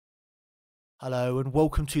Hello and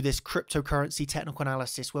welcome to this cryptocurrency technical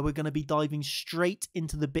analysis where we're going to be diving straight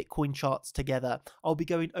into the Bitcoin charts together. I'll be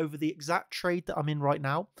going over the exact trade that I'm in right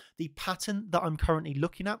now, the pattern that I'm currently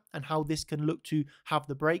looking at and how this can look to have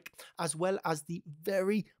the break, as well as the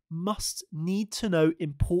very need to know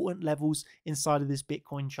important levels inside of this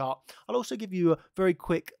Bitcoin chart. I'll also give you a very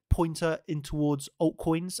quick pointer in towards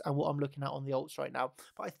altcoins and what I'm looking at on the alts right now.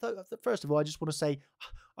 But I thought, first of all, I just want to say,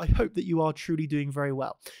 I hope that you are truly doing very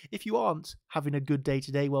well. If you aren't having a good day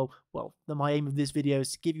today, well, my aim of this video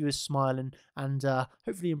is to give you a smile and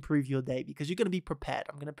hopefully improve your day, because you're going to be prepared.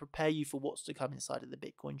 I'm going to prepare you for what's to come inside of the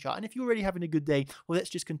Bitcoin chart. And if you're already having a good day, well, let's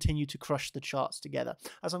just continue to crush the charts together.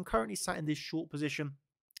 As I'm currently sat in this short position,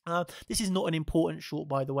 this is not an important short,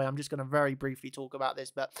 by the way. I'm just going to very briefly talk about this,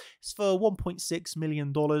 but it's for $1.6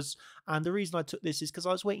 million. And the reason I took this is because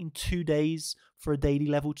I was waiting 2 days for a daily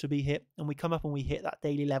level to be hit, and we come up and we hit that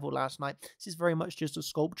daily level last night. This is very much just a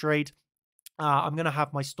scalp trade. I'm going to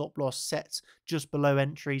have my stop loss set just below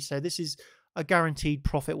entry. So this is a guaranteed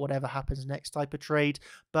profit, whatever happens next type of trade.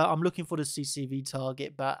 But I'm looking for the CCV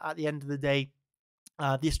target. But at the end of the day,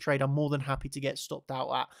 this trade I'm more than happy to get stopped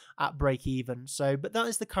out at break even. So, but that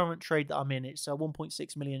is the current trade that I'm in. It's a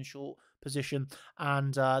 1.6 million short position,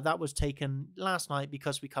 and that was taken last night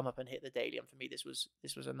because we come up and hit the daily. And for me, this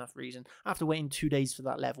was enough reason. After waiting 2 days for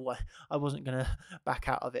that level, I wasn't gonna back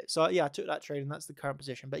out of it. So yeah, I took that trade, and that's the current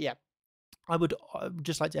position. But yeah, I would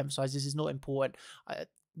just like to emphasize this is not important.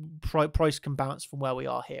 Price can bounce from where we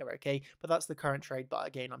are here, okay? But that's the current trade. But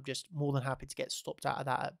again, I'm just more than happy to get stopped out of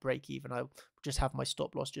that at break even. I just have my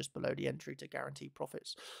stop loss just below the entry to guarantee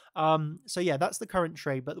profits. So yeah, that's the current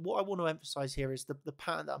trade. But what I want to emphasize here is the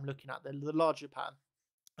pattern that I'm looking at, the larger pattern.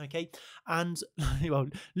 Okay, and well,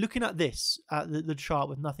 looking at this, the chart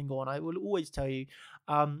with nothing going, I will always tell you,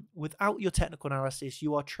 without your technical analysis,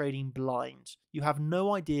 you are trading blind. You have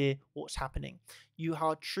no idea what's happening. You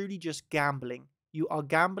are truly just gambling. You are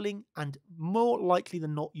gambling, and more likely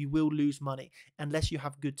than not, you will lose money unless you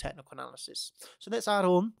have good technical analysis. So let's add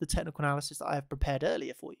on the technical analysis that I have prepared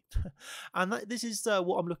earlier for you. And this is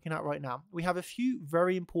what I'm looking at right now. We have a few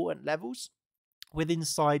very important levels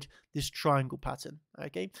inside this triangle pattern.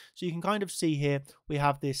 Okay, so you can kind of see here we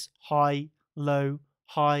have this high, low,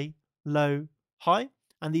 high, low, high,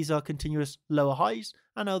 and these are continuous lower highs,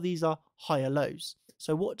 and now these are higher lows.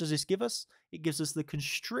 So what does this give us? It gives us the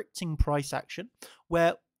constricting price action,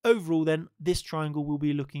 where overall then this triangle will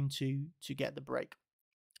be looking to get the break.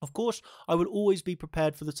 Of course, I would always be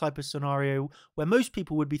prepared for the type of scenario where most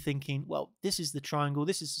people would be thinking, well, this is the triangle,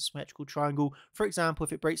 this is the symmetrical triangle. For example,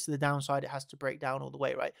 if it breaks to the downside, it has to break down all the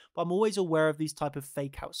way, right? But I'm always aware of these type of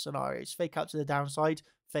fake out scenarios. Fake out to the downside,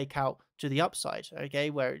 fake out to the upside, okay,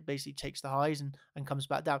 where it basically takes the highs and comes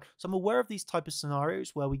back down. So I'm aware of these type of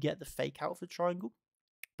scenarios where we get the fake out of the triangle.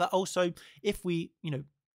 But also, if we,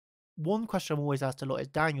 one question I'm always asked a lot is,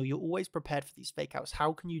 Daniel, you're always prepared for these fake outs.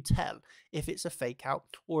 How can you tell if it's a fake out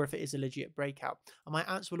or if it is a legit breakout? And my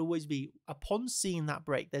answer will always be, upon seeing that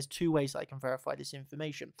break, there's two ways that I can verify this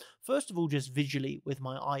information. First of all, just visually with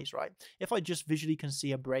my eyes, right? If I just visually can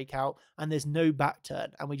see a breakout and there's no back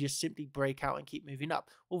turn and we just simply break out and keep moving up,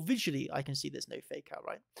 well, visually I can see there's no fake out,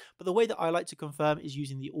 right? But the way that I like to confirm is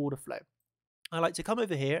using the order flow. I like to come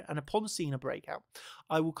over here, and upon seeing a breakout,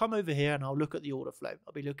 I will come over here and I'll look at the order flow.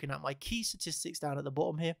 I'll be looking at my key statistics down at the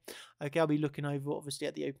bottom here. Okay, I'll be looking over obviously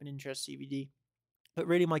at the open interest CVD, but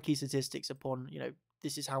really my key statistics upon,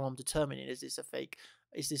 this is how I'm determining, is this a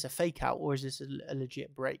fake out or is this a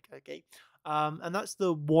legit break? Okay. And that's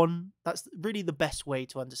really the best way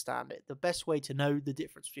to understand it. The best way to know the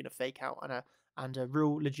difference between a fake out and a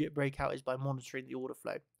real legit breakout is by monitoring the order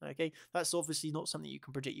flow. Okay, that's obviously not something you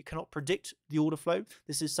can predict. You cannot predict the order flow.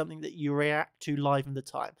 This is something that you react to live in the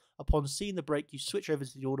time. Upon seeing the break, you switch over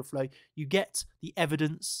to the order flow, you get the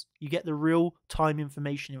evidence, you get the real time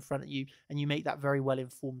information in front of you, and you make that very well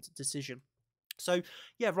informed decision. So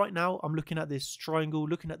yeah, right now I'm looking at this triangle,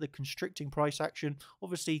 looking at the constricting price action,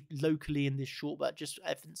 obviously locally in this short, but just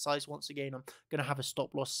emphasize once again, I'm going to have a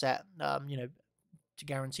stop loss set, to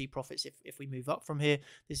guarantee profits if we move up from here.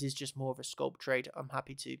 This is just more of a scalp trade. I'm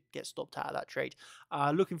happy to get stopped out of that trade.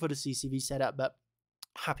 Looking for the CCV setup, but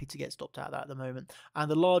happy to get stopped out of that at the moment. And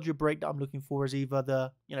the larger break that I'm looking for is either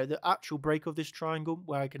the actual break of this triangle,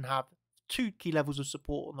 where I can have two key levels of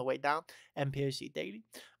support on the way down, MPOC daily.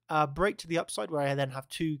 Break to the upside, where I then have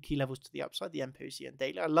two key levels to the upside, the MPOC and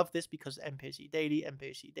daily. I love this because MPOC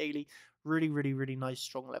daily, really, really, really nice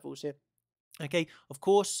strong levels here. Okay, of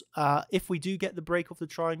course, if we do get the break of the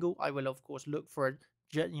triangle, I will of course look for a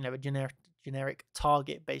generic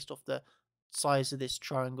target based off the size of this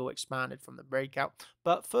triangle expanded from the breakout.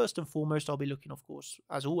 But first and foremost, I'll be looking, of course,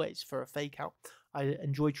 as always, for a fake out. I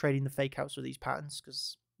enjoy trading the fake outs with these patterns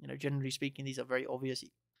because, generally speaking, these are very obvious,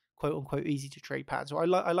 quote unquote, easy to trade patterns. So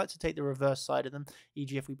I like to take the reverse side of them.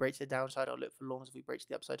 E.g., if we break to the downside, I'll look for longs. If we break to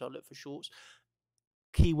the upside, I'll look for shorts.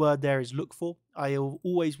 Keyword there is look for. I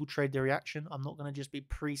always will trade the reaction. I'm not going to just be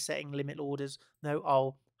presetting limit orders. No,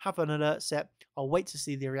 I'll have an alert set. I'll wait to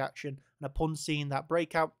see the reaction, and upon seeing that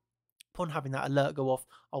breakout, upon having that alert go off,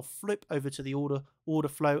 I'll flip over to the order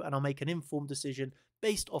flow, and I'll make an informed decision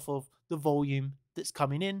based off of the volume that's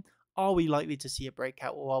coming in. Are we likely to see a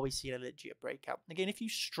breakout, or are we seeing a legit breakout? Again, if you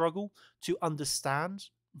struggle to understand,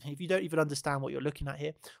 if you don't even understand what you're looking at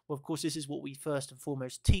here, well, of course, this is what we first and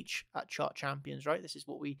foremost teach at Chart Champions, right? This is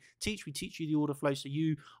what we teach. We teach you the order flow so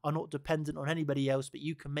you are not dependent on anybody else, but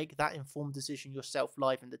you can make that informed decision yourself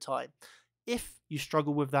live in the time. If you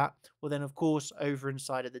struggle with that, well, then, of course, over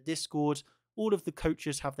inside of the Discord, all of the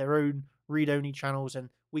coaches have their own read-only channels, and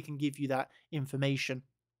we can give you that information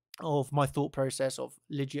of my thought process of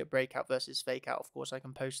legit breakout versus fake out. Of course, I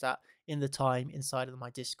can post that in the time inside of my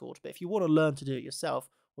Discord. But if you want to learn to do it yourself,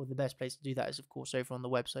 well, the best place to do that is, of course, over on the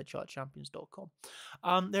website,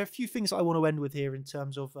 chartchampions.com. There are a few things I want to end with here in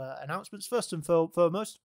terms of announcements. First and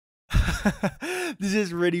foremost, this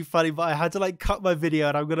is really funny, but I had to cut my video,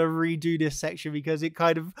 and I'm going to redo this section because it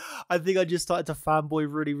I think I just started to fanboy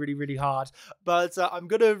really hard. But I'm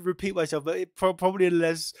going to repeat myself, but probably in a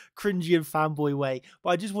less cringy and fanboy way.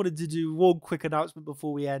 But I just wanted to do one quick announcement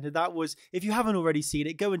before we end, and that was, if you haven't already seen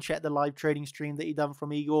it, go and check the live trading stream that he done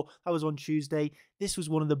from Igor. That was on Tuesday. This was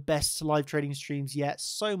one of the best live trading streams yet.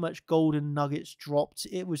 So much golden nuggets dropped.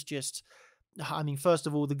 It was just, I mean, first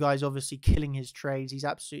of all, the guy's obviously killing his trades. He's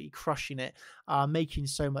absolutely crushing it, making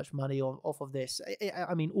so much money off of this.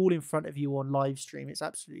 I mean, all in front of you on live stream. It's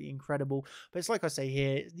absolutely incredible. But it's like I say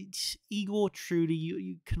here, Igor, truly,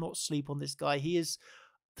 you cannot sleep on this guy. He is,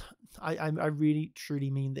 I really,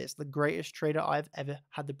 truly mean this, the greatest trader I've ever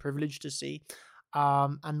had the privilege to see.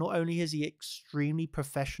 And not only is he extremely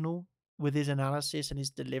professional with his analysis and his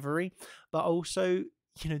delivery, but also,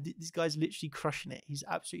 this guy's literally crushing it. He's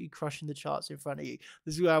absolutely crushing the charts in front of you.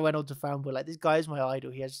 This is where I went on to fanboy. This guy is my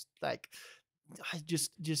idol. He has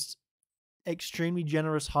just extremely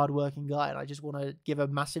generous, hardworking guy. And I just want to give a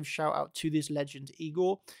massive shout out to this legend,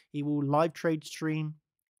 Igor. He will live trade stream.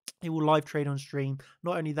 He will live trade on stream.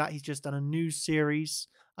 Not only that, he's just done a new series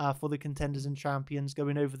for the contenders and champions,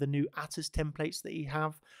 going over the new Atlas templates that he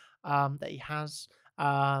has.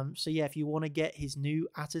 So yeah, if you want to get his new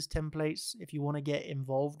Atlas templates, if you want to get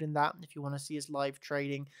involved in that, if you want to see his live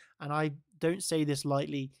trading, and I don't say this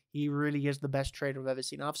lightly, he really is the best trader I've ever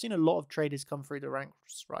seen. And I've seen a lot of traders come through the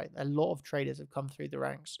ranks, right? A lot of traders have come through the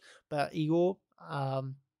ranks, but Igor,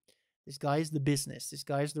 this guy is the business. This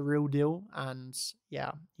guy is the real deal, and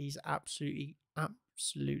yeah, he's absolutely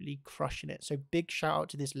crushing it. So big shout out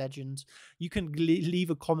to this legend. You can leave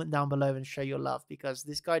a comment down below and show your love, because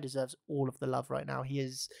this guy deserves all of the love right now. He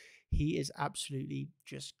is absolutely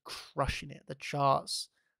just crushing it. The charts,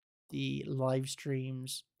 the live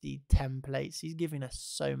streams, the templates. He's giving us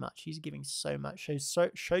so much. He's giving so much.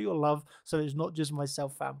 Show your love, so it's not just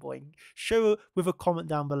myself fanboying. Show with a comment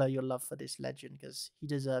down below your love for this legend, because he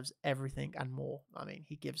deserves everything and more. I mean,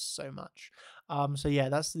 he gives so much. So yeah,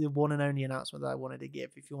 that's the one and only announcement that I wanted to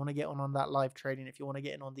give. If you want to get on that live trading, if you want to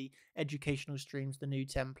get in on the educational streams, the new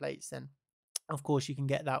templates, then of course you can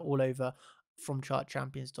get that all over from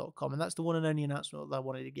chartchampions.com. And that's the one and only announcement that I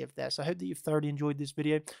wanted to give there. So I hope that you've thoroughly enjoyed this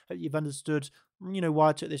video. Hope you've understood, why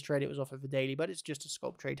I took this trade. It was off of a daily, but it's just a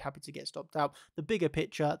scalp trade. Happy to get stopped out. The bigger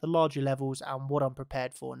picture, the larger levels, and what I'm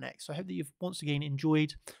prepared for next. So I hope that you've once again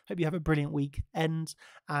enjoyed. Hope you have a brilliant week end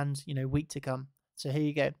and, week to come. So here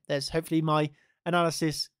you go. There's hopefully my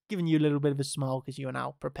analysis giving you a little bit of a smile, because you are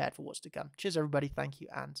now prepared for what's to come. Cheers, everybody. Thank you,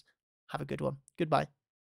 and have a good one. Goodbye.